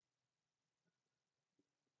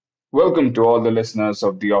Welcome to all the listeners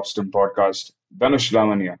of the Austin podcast. Dhanush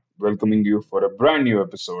Lamania welcoming you for a brand new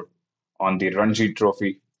episode on the Ranji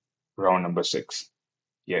Trophy round number six.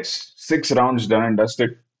 Yes, 6 rounds done and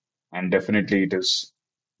dusted, and definitely it is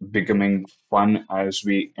becoming fun as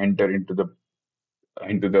we enter into the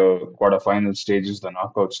quarterfinal stages, the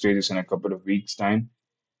knockout stages in a couple of weeks' time.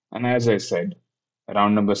 And as I said,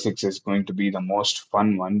 round number six is going to be the most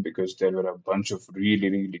fun one because there were a bunch of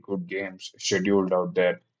really good games scheduled out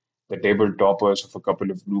there. The table toppers of a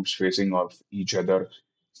couple of groups facing off each other.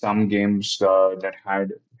 Some games that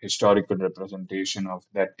had historical representation of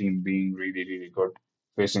that team being really good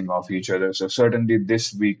facing off each other. So certainly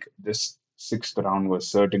this week, this sixth round was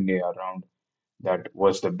certainly a round that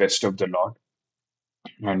was the best of the lot,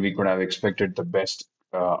 and we could have expected the best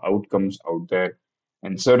outcomes out there.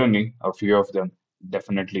 And certainly, a few of them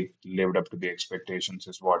definitely lived up to the expectations,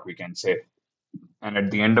 is what we can say. And at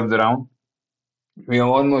the end of the round, we are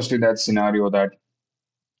almost in that scenario that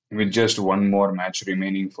with just one more match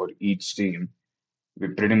remaining for each team, we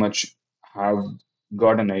pretty much have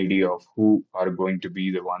got an idea of who are going to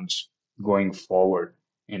be the ones going forward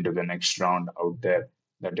into the next round out there.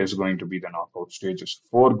 That is going to be the knockout stages.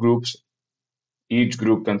 Four groups, each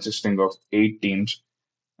group consisting of 8 teams,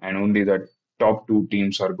 and only the top two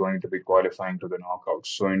teams are going to be qualifying to the knockouts.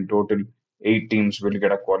 So in total, 8 teams will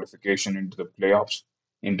get a qualification into the playoffs,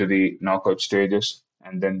 into the knockout stages,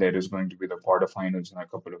 and then there is going to be the quarterfinals in a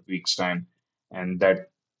couple of weeks' time, and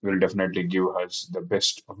that will definitely give us the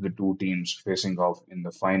best of the two teams facing off in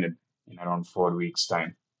the final in around 4 weeks'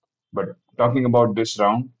 time. But talking about this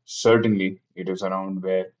round, certainly it is a round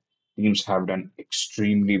where teams have done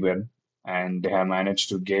extremely well and they have managed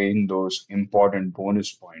to gain those important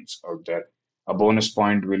bonus points out there. A bonus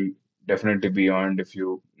point will definitely be earned if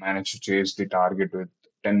you manage to chase the target with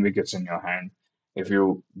 10 wickets in your hand. If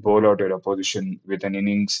you bowl out your opposition with an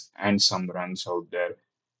innings and some runs out there,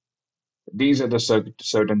 these are the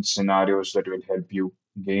certain scenarios that will help you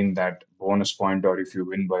gain that bonus point, or if you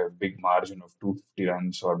win by a big margin of 250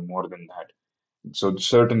 runs or more than that. So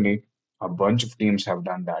certainly a bunch of teams have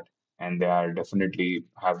done that, and they are definitely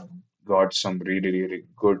have got some really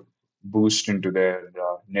good boost into their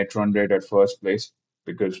net run rate at first place,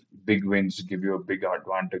 because big wins give you a big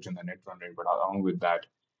advantage in the net run rate. But along with that,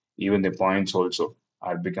 even the points also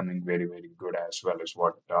are becoming very good as well, as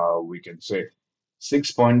what we can say.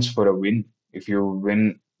 6 points for a win. If you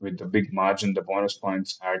win with the big margin, the bonus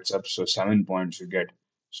points adds up. So 7 points you get.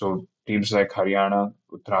 So teams like Haryana,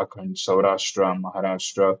 Uttarakhand, Saurashtra,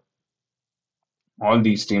 Maharashtra, all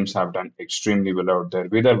these teams have done extremely well out there.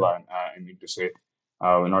 Vidarbha, I mean to say,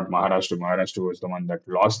 not Maharashtra. Maharashtra was the one that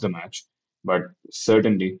lost the match, but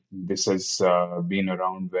certainly this has been a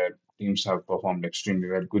round where teams have performed extremely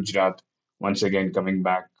well. Gujarat once again coming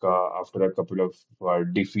back after a couple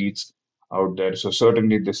of defeats out there. So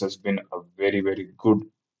certainly this has been a very good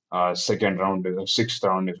second round. The sixth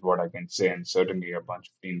round is what I can say, and certainly a bunch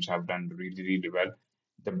of teams have done really well.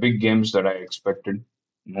 The big games that I expected.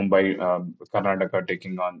 Mumbai, Karnataka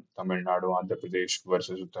taking on Tamil Nadu, Andhra Pradesh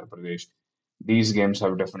versus Uttar Pradesh. These games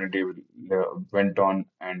have definitely went on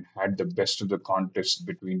and had the best of the contest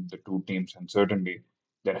between the two teams, and certainly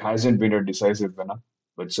there hasn't been a decisive winner.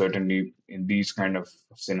 But certainly in these kind of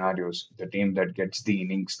scenarios, the team that gets the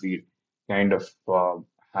innings lead kind of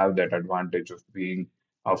have that advantage of being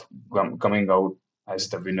of coming out as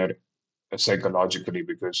the winner psychologically,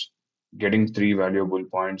 because getting three valuable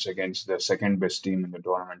points against the second best team in the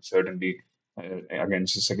tournament, certainly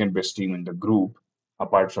against the second best team in the group,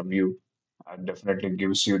 apart from you, definitely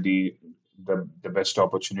gives you the best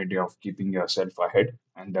opportunity of keeping yourself ahead.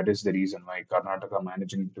 And that is the reason why Karnataka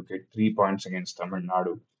managing to get 3 points against Tamil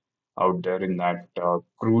Nadu out there in that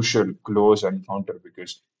crucial close encounter,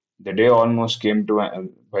 because the day almost came to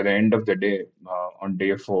by the end of the day, on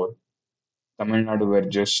day four, Tamil Nadu were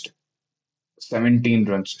just 17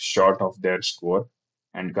 runs short of their score,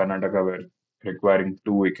 and Karnataka were requiring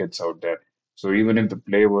 2 wickets out there. So even if the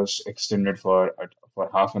play was extended for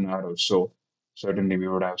half an hour or so, certainly we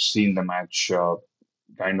would have seen the match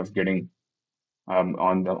kind of getting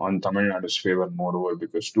on Tamil Nadu's favor. Moreover,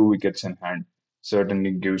 because 2 wickets in hand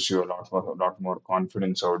certainly gives you a lot more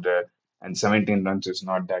confidence out there, and 17 runs is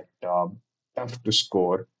not that tough to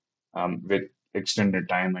score with extended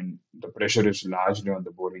time, and the pressure is largely on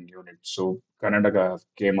the bowling unit. So Karnataka have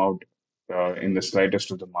came out in the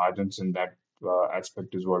slightest of the margins in that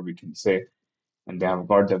aspect, is what we can say, and they have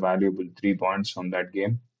got the valuable 3 points from that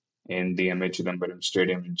game in the MH Chidambaram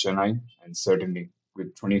Stadium in Chennai. And certainly,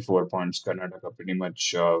 with 24 points, Karnataka pretty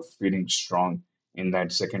much feeling strong in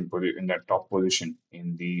that in that top position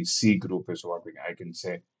in the C group, is what I can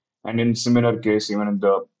say. And in similar case, even in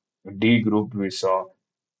the D group, we saw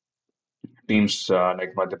teams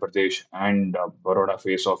like Madhya Pradesh and Baroda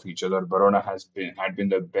face off each other. Baroda had been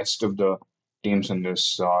the best of the teams in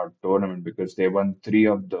this tournament because they won three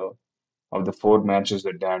of the four matches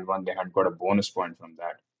that they had won. They had got a bonus point from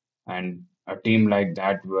that, and a team like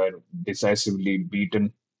that were decisively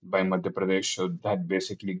beaten by Madhya Pradesh. So that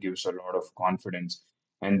basically gives a lot of confidence,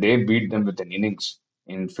 and they beat them with an innings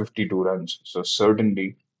in 52 runs. So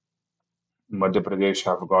certainly Madhya Pradesh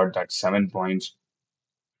have got that 7 points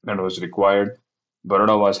that was required.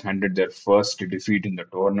 Baroda was handed their first defeat in the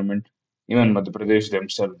tournament. Even Madhya Pradesh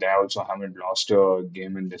themselves, they also haven't lost a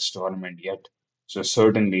game in this tournament yet. So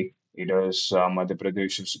certainly, it is Madhya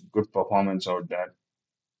Pradesh's good performance out there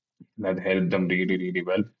that helped them really, really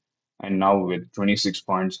well. And now with 26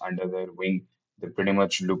 points under their wing, they pretty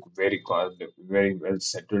much look very well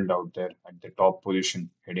settled out there at the top position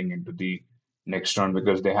heading into the next round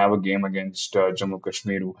because they have a game against Jammu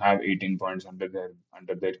Kashmir who have 18 points under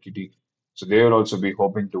their kitty. So they will also be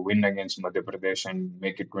hoping to win against Madhya Pradesh and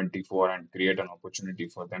make it 24 and create an opportunity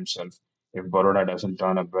for themselves if Baroda doesn't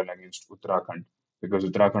turn up well against Uttarakhand because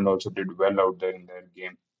Uttarakhand also did well out there in their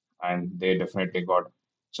game and they definitely got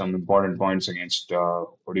some important points against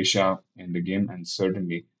Odisha in the game, and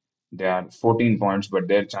certainly they are 14 points, but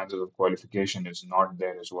their chances of qualification is not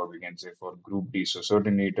there, is what we can say for Group D. So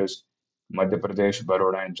certainly it is Madhya Pradesh,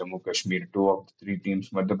 Baroda, and Jammu Kashmir. Two of the three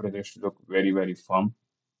teams, Madhya Pradesh look very firm.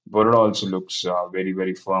 Baroda also looks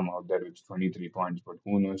very firm out there with 23 points, but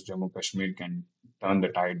who knows, Jammu Kashmir can turn the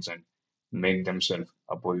tides and make themselves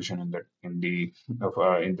a position in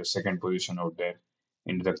the second position out there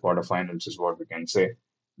into the quarterfinals is what we can say.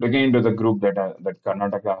 Looking into the group that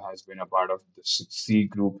Karnataka has been a part of, the C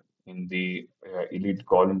group in the elite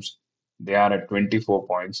columns, they are at 24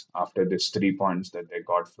 points after this 3 points that they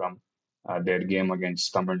got from their game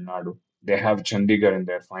against Tamil Nadu. They have Chandigarh in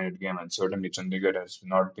their final game, and certainly Chandigarh has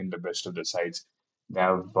not been the best of the sides. They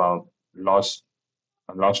have lost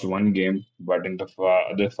lost one game, but in the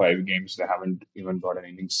other five games, they haven't even got an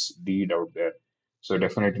innings lead out there. So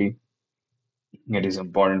definitely it is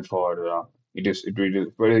important for it is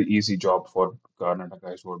very easy job for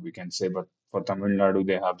Karnataka is what we can say. But for Tamil Nadu,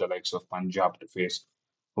 they have the likes of Punjab to face,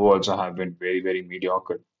 who also have been very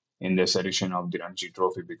mediocre in this edition of the Ranji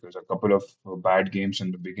Trophy because a couple of bad games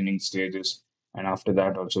in the beginning stages, and after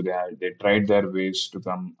that also they tried their ways to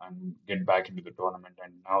come and get back into the tournament,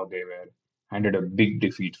 and now they were handed a big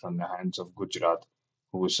defeat from the hands of Gujarat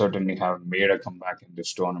who certainly have made a comeback in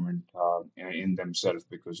this tournament in themselves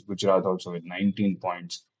because Gujarat also with 19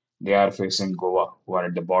 points, they are facing Goa, who are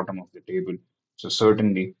at the bottom of the table. So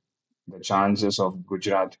certainly the chances of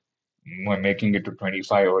Gujarat making it to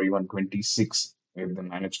 25 or even 26 if they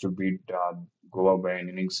manage to beat Goa by an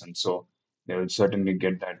innings, and so they will certainly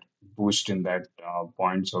get that boost in that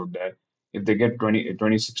points out there. If they get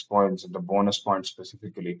 26 points, the bonus points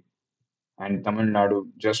specifically, and Tamil Nadu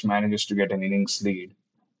just manages to get an innings lead,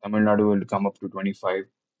 Tamil Nadu will come up to 25,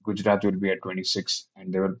 Gujarat will be at 26,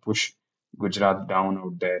 and they will push Gujarat down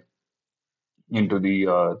out there into the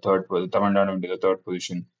Tamil Nadu into the third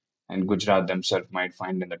position, and Gujarat themselves might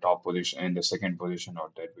find in the top position, in the second position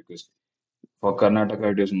out there because for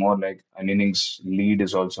Karnataka, it is more like an innings lead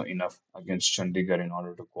is also enough against Chandigarh in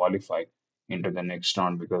order to qualify into the next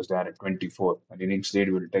round because they are at 24. An innings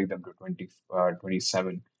lead will take them to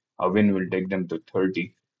 27. A win will take them to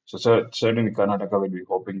 30. So certainly Karnataka will be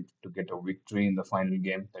hoping to get a victory in the final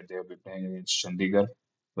game that they will be playing against Chandigarh.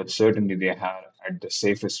 But certainly they are at the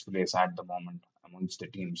safest place at the moment amongst the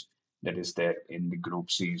teams that is there in the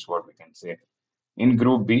Group C is what we can say. In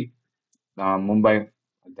Group B, Mumbai,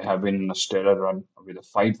 they have been in a stellar run with a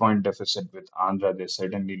 5 point deficit with Andhra. They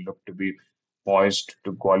certainly look to be poised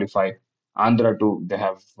to qualify. Andhra too, they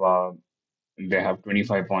have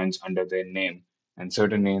 25 points under their name, and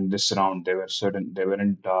certainly in this round they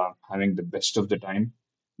weren't having the best of the time,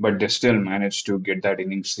 but they still managed to get that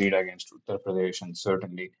innings lead against Uttar Pradesh, and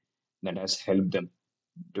certainly that has helped them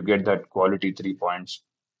to get that quality 3 points.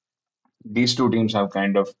 These two teams have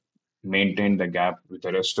kind of maintained the gap with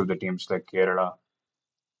the rest of the teams like Kerala,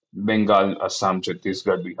 Bengal, Assam,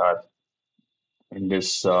 Chhattisgarh, Bihar in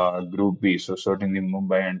this Group B. So certainly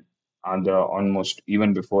Mumbai and Andhra almost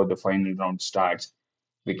even before the final round starts,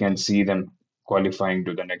 we can see them qualifying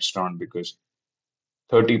to the next round because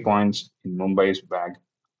 30 points in Mumbai's bag.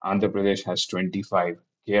 Andhra Pradesh has 25.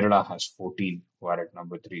 Kerala has 14, who are at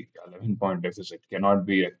number three. 11-point deficit cannot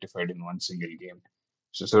be rectified in one single game.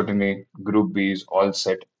 So certainly Group B is all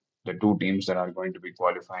set. The two teams that are going to be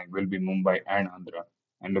qualifying will be Mumbai and Andhra.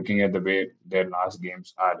 And looking at the way their last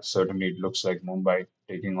games are, certainly it looks like Mumbai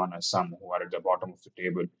taking on Assam, who are at the bottom of the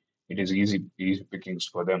table, it is easy pickings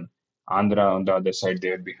for them. Andhra on the other side,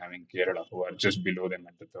 they will be having Kerala, who are just below them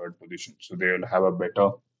at the third position. So they will have a better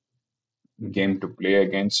game to play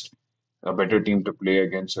against, a better team to play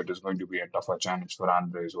against. So it is going to be a tougher challenge for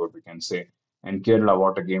Andhra, is what we can say. And Kerala,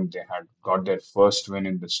 what a game they had. Got their first win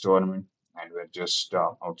in this tournament and were just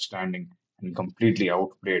outstanding and completely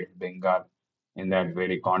outplayed Bengal in that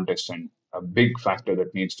very contest. And a big factor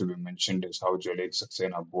that needs to be mentioned is how Jalej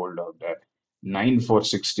Saxena bowled out there. 9 for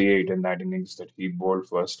 68 in that innings that he bowled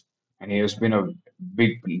first. And he has been a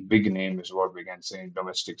big name, is what we can say, in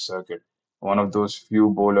domestic circuit. One of those few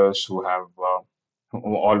bowlers who have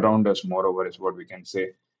all rounders, moreover, is what we can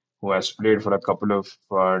say, who has played for a couple of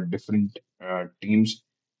different teams,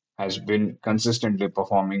 has been consistently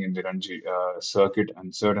performing in the Ranji circuit,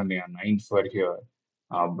 and certainly a nine for here.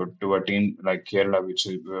 But to a team like Kerala, which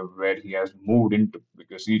is where he has moved into,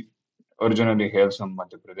 because he originally hails from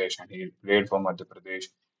Madhya Pradesh and he played for Madhya Pradesh,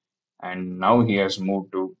 and now he has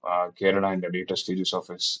moved to Kerala in the later stages of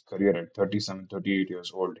his career at 37, 38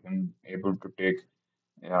 years old. Him able to take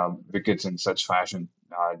wickets in such fashion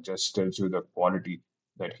just tells you the quality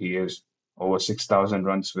that he is. Over 6,000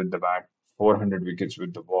 runs with the bat, 400 wickets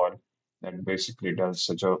with the ball. That basically does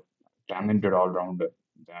such a talented all-rounder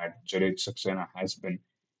that Jalej Saxena has been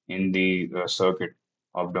in the circuit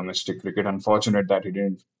of domestic cricket. Unfortunate that he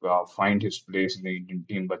didn't find his place in the Indian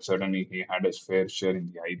team, but certainly he had his fair share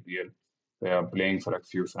in the IPL, playing for a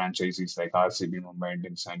few franchises like RCB, Mumbai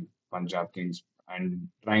Indians, and Punjab Kings, and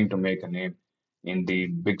trying to make a name in the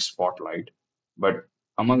big spotlight. But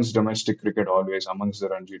amongst domestic cricket, always amongst the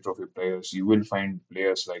Ranji Trophy players, you will find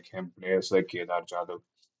players like him, players like Kedar Jadhav,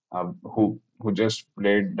 who just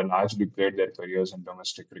largely played their careers in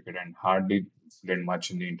domestic cricket and hardly played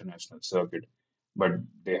much in the international circuit. But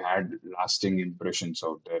they had lasting impressions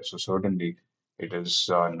out there. So certainly, it is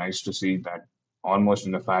nice to see that almost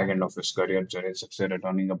in the fag end of his career, Jalej Saxena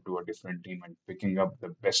turning up to a different team and picking up the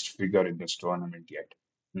best figure in this tournament yet.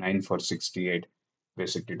 9 for 68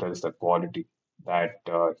 basically tells the quality that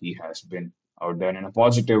he has been out there, and a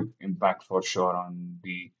positive impact for sure on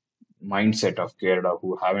the mindset of Kerala,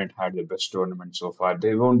 who haven't had the best tournament so far.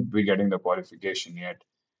 They won't be getting the qualification yet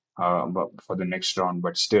but for the next round,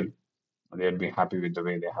 but still they'll be happy with the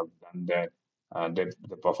way they have done their they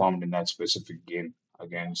performed in that specific game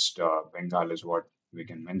against Bengal is what we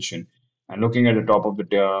can mention. And looking at the top of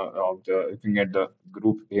the looking at the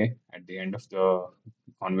Group A at the end of the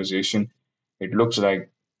conversation, it looks like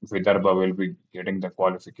Vidarbha will be getting the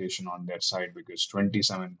qualification on their side because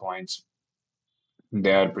 27 points,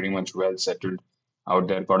 they are pretty much well settled out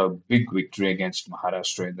there. Got a big victory against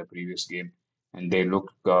Maharashtra in the previous game, and they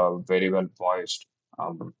look very well poised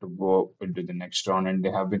to go into the next round. And they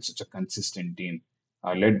have been such a consistent team,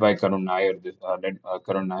 led by Karun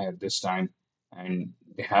Nair this time, and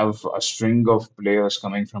they have a string of players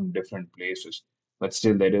coming from different places. But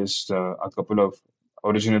still, there is a couple of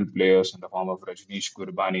original players in the form of Rajneesh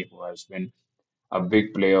Gurbani, who has been a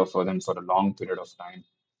big player for them for a long period of time.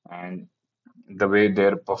 And the way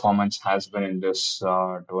their performance has been in this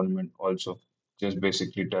tournament also just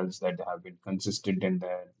basically tells that they have been consistent in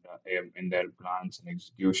their plans and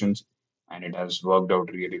executions, and it has worked out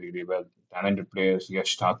really well. Talented players,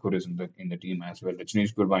 Yash Thakur is in the team as well.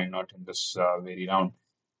 Rajneesh Gurbai not in this very round,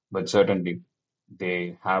 but certainly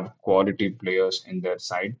they have quality players in their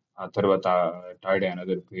side. Atharva Tade,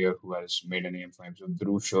 another player who has made a name for himself.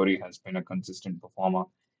 Dhruv Shori has been a consistent performer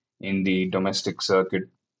in the domestic circuit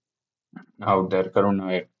out there. Karun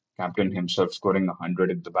Nair, captain himself, scoring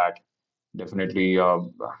 100 at the bat, definitely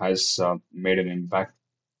has made an impact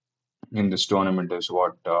in this tournament, is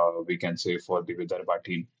what we can say for the Vidarbha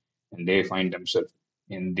team. And they find themselves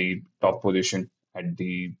in the top position at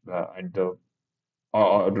the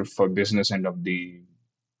or for business end of the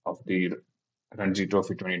Ranji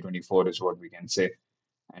Trophy 2024 is what we can say.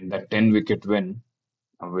 And that 10 wicket win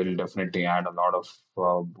will definitely add a lot of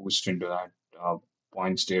boost into that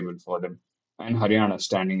points table for them. And Haryana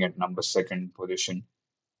standing at number second position.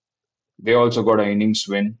 They also got an innings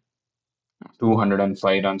win,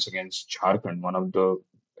 205 runs against Jharkhand, one of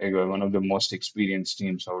the most experienced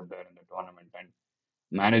teams out there in the tournament, and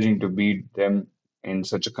managing to beat them in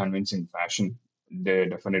such a convincing fashion. They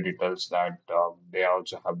definitely tells that they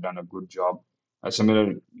also have done a good job. A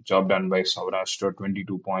similar job done by Saurashtra,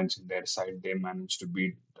 22 points in their side. They managed to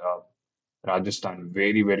beat Rajasthan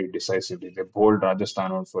very decisively. They bowled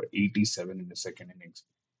Rajasthan out for 87 in the second innings,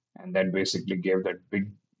 and that basically gave that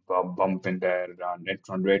big bump in their net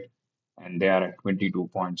run rate, and they are at 22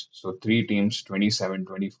 points. So three teams, 27,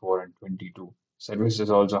 24, and 22. Services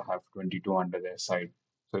also have 22 under their side.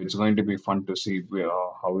 So it's going to be fun to see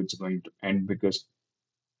how it's going to end because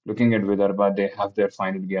Looking at Vidarbha, they have their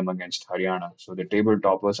final game against Haryana. So the table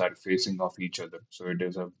toppers are facing off each other. So it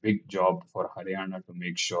is a big job for Haryana to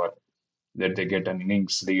make sure that they get an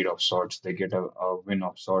innings lead of sorts, they get a win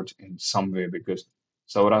of sorts in some way because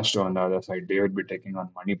Saurashtra on the other side, they will be taking on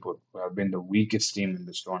Manipur, who have been the weakest team in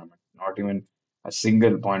this tournament. Not even a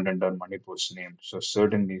single point under Manipur's name. So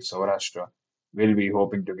certainly Saurashtra will be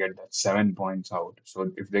hoping to get that 7 points out. So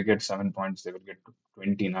if they get 7 points, they will get to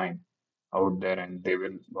 29 out there, and they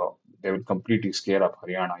will completely scare up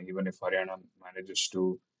Haryana. Even if Haryana manages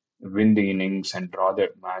to win the innings and draw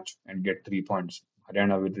that match and get 3 points,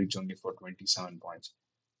 Haryana will reach only for 27 points.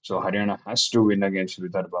 So Haryana has to win against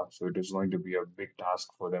Vidarbha. So it is going to be a big task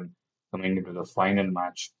for them coming into the final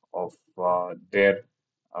match of their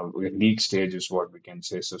league stage, is what we can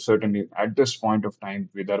say. So certainly at this point of time,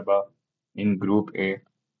 Vidarbha in Group A,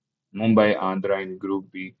 Mumbai, Andhra in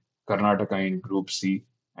Group B, Karnataka in Group C,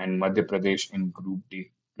 and Madhya Pradesh in Group D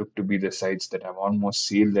look to be the sides that have almost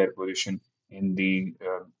sealed their position in the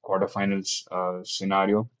quarterfinals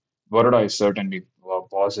scenario. Baroda is certainly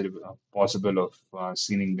possible of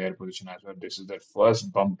sealing their position as well. This is their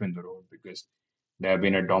first bump in the road because they have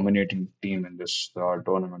been a dominating team in this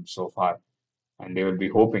tournament so far, and they will be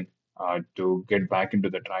hoping to get back into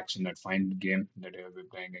the tracks in that final game that they will be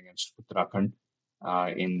playing against Uttarakhand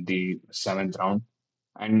in the seventh round.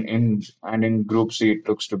 And in Group C, it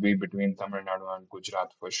looks to be between Tamil Nadu and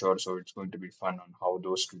Gujarat for sure. So it's going to be fun on how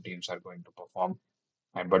those two teams are going to perform.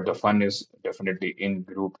 But the fun is definitely in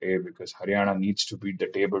Group A because Haryana needs to beat the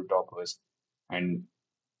table toppers and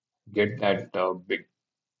get that big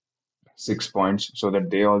 6 points so that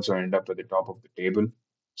they also end up at the top of the table.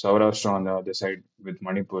 Saurashtra on the other side with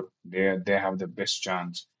Manipur, they have the best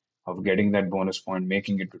chance of getting that bonus point,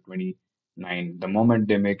 making it to 29. The moment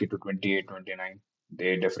they make it to 28, 29,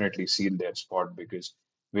 they definitely seal their spot because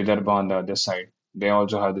Vidarbha on the other side, they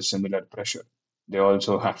also have the similar pressure. They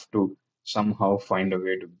also have to somehow find a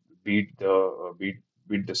way to beat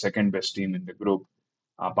the second best team in the group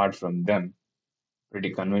apart from them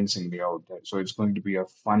pretty convincingly out there. So it's going to be a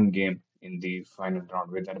fun game in the final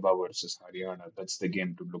round with Vidarbha versus Haryana. That's the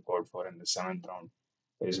game to look out for in the seventh round,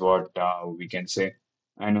 is what we can say.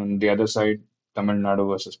 And on the other side, Tamil Nadu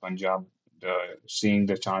versus Punjab, seeing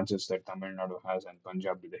the chances that Tamil Nadu has and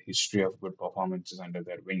Punjab with a history of good performances under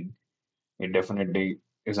their wing, it definitely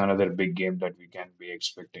is another big game that we can be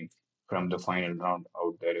expecting from the final round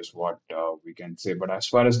out there, is what we can say. But as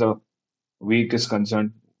far as the week is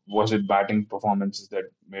concerned, was it batting performances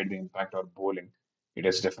that made the impact or bowling? It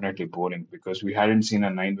is definitely bowling because we hadn't seen a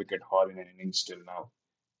 9 wicket haul in an innings till now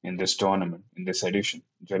in this tournament, in this edition.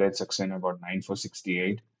 Jalej Saxena got 9 for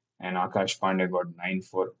 68 and Akash Pandey got 9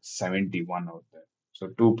 for 71 out there. So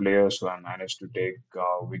two players who have managed to take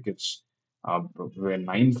wickets were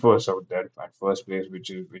nine first out there at first place,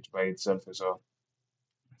 which by itself is a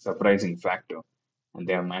surprising factor, and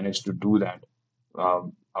they have managed to do that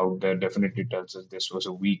out there. Definitely tells us this was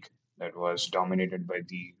a week that was dominated by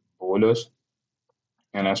the bowlers.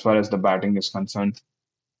 And as far as the batting is concerned,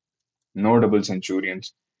 no double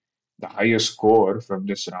centurions. The highest score from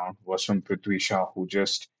this round was from Prithvi Shaw, who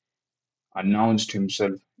just announced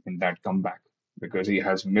himself in that comeback because he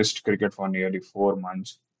has missed cricket for nearly 4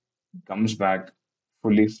 months, comes back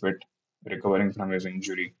fully fit, recovering from his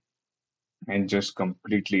injury, and just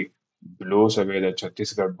completely blows away the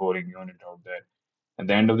Chhattisgarh bowling unit out there. At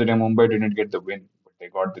the end of the day, Mumbai didn't get the win, but they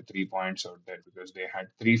got the 3 points out there because they had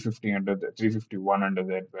 351 under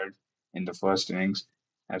their belt in the first innings.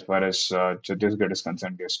 As far as Chhattisgarh is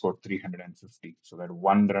concerned, they scored 350. So that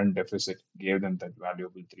one run deficit gave them that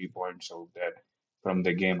valuable 3 points out there from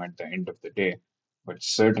the game at the end of the day. But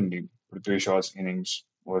certainly, Prithvi Shaw's innings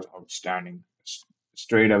was outstanding.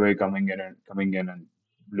 Straight away coming in and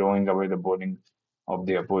blowing away the bowling of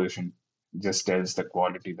the opposition just tells the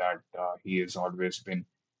quality that he has always been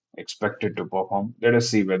expected to perform. Let us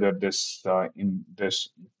see whether this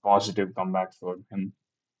positive comeback for him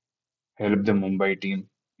help the Mumbai team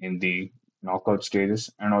in the knockout stages,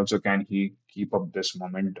 and also can he keep up this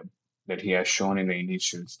momentum that he has shown in the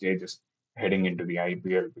initial stages heading into the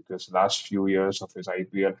IPL? Because last few years of his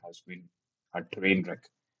IPL has been a train wreck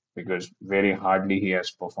because very hardly he has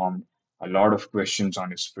performed. A lot of questions on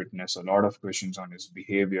his fitness, a lot of questions on his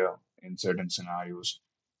behavior in certain scenarios.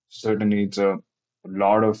 Certainly, it's a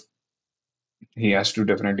lot of he has to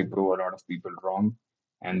definitely prove a lot of people wrong.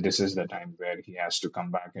 And this is the time where he has to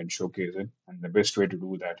come back and showcase it. And the best way to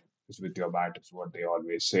do that is with your bat, is what they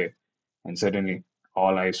always say. And certainly,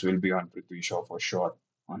 all eyes will be on Prithvi Shaw for sure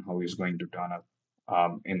on how he's going to turn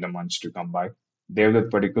up in the months to come by.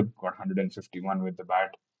 Devdutt Padikkal got 151 with the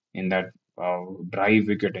bat in that dry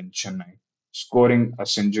wicket in Chennai. Scoring a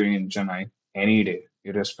century in Chennai any day,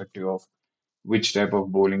 irrespective of which type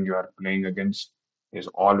of bowling you are playing against, is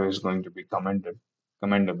always going to be commendable.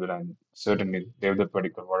 And certainly, Devdutt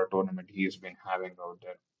Padikkal, what a tournament he has been having out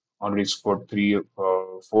there. Already scored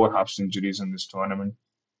four half centuries in this tournament,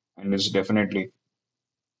 and is definitely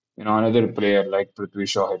another player like Prithvi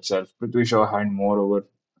Shaw itself. Prithvi Shaw had moreover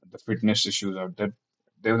the fitness issues out there.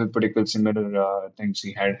 There were particular similar things.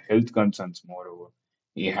 He had health concerns moreover.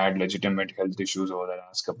 He had legitimate health issues over the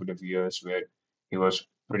last couple of years where he was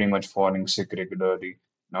pretty much falling sick regularly,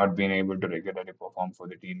 not being able to regularly perform for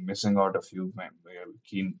the team, missing out a few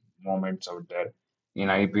key moments out there. In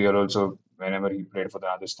IPL also, whenever he played for the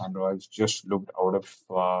Rajasthan Royals, just looked out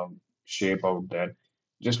of shape out there,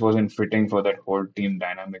 just wasn't fitting for that whole team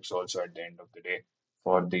dynamics also at the end of the day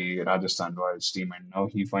for the Rajasthan Royals team. And now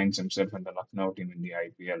he finds himself in the Lucknow team in the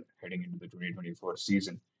IPL heading into the 2024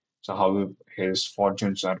 season. So how his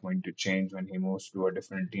fortunes are going to change when he moves to a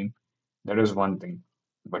different team, that is one thing.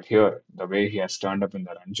 But here, the way he has turned up in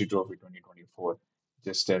the Ranji Trophy 2024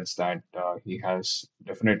 just tells that he has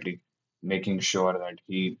definitely making sure that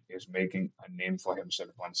he is making a name for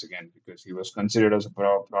himself once again because he was considered as a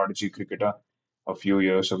prodigy cricketer a few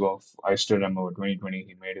years ago. I still remember 2020,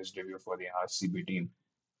 he made his debut for the RCB team.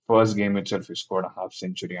 First game itself, he scored a half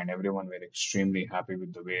century, and everyone were extremely happy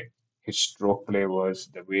with the way his stroke play was,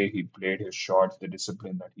 the way he played his shots, the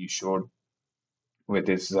discipline that he showed with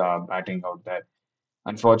his batting out there.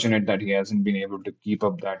 Unfortunate that he hasn't been able to keep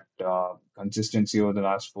up that consistency over the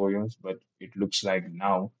last 4 years, but it looks like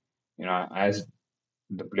now, as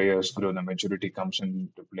the players grow, the maturity comes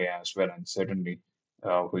into play as well, and certainly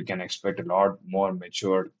we can expect a lot more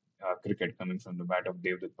matured cricket coming from the bat of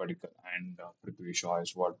Devdutt Padikkal and Prithvi Shaw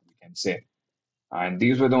is what we can say. And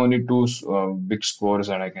these were the only two big scores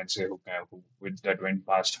that I can say that went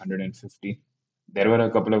past 150. There were a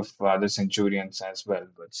couple of other centurions as well,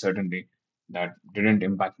 but certainly that didn't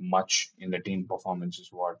impact much in the team performance, is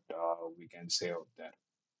what we can say out there.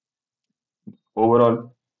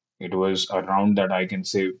 Overall, it was a round that I can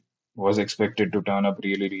say was expected to turn up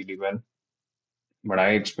really, really well. But I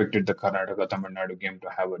expected the Karnataka Tamil Nadu game to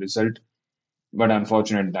have a result. But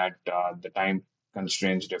unfortunate that the time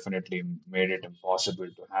constraints definitely made it impossible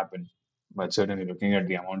to happen. But certainly looking at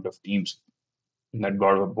the amount of teams that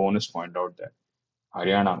got a bonus point out there.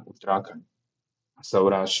 Haryana, Uttarakhand,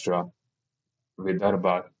 Saurashtra,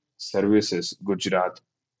 Vidarbha, Services, Gujarat,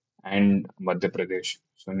 and Madhya Pradesh.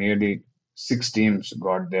 So nearly six teams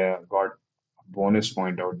got a bonus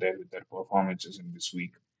point out there with their performances in this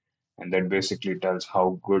week, and that basically tells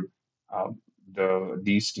how good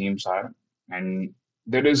these teams are. And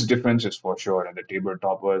there is differences for sure, and the table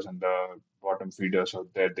toppers and the bottom feeders out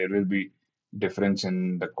there. There will be difference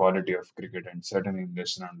in the quality of cricket, and certainly in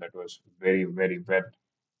this round, that was very, very well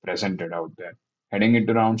presented out there. Heading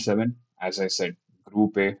into round seven, as I said,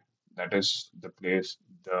 Group A, that is the place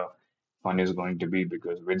the fun is going to be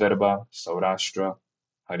because Vidarbha, Saurashtra,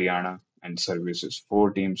 Haryana, and Services,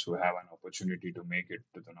 four teams who have an opportunity to make it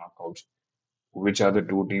to the knockouts. Which are the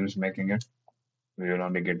two teams making it? We will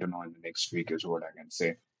only get to know in the next week, is what I can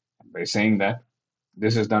say. And by saying that,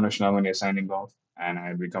 this is Dhanush Lavanya signing off, and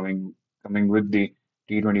I'll be coming with the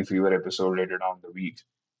T20 Fever episode later down the week,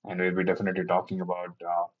 and we'll be definitely talking about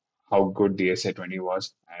how good the SA20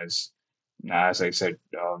 was, as I said,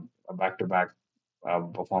 a back-to-back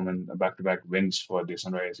performance, a back-to-back wins for the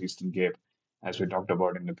Sunrise Eastern Cape, as we talked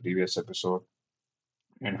about in the previous episode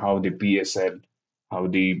and how the PSL, how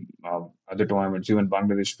the other tournaments, even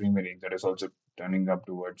Bangladesh Premier League, that is also turning up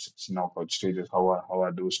towards its knockout stages. How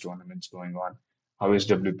are those tournaments going on? How is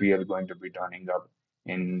WPL going to be turning up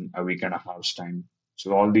in a week and a half's time?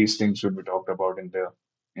 So all these things will be talked about in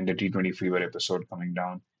the T20 Fever episode coming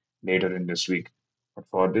down later in this week. But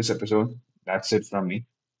for this episode, that's it from me,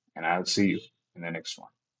 and I'll see you in the next one.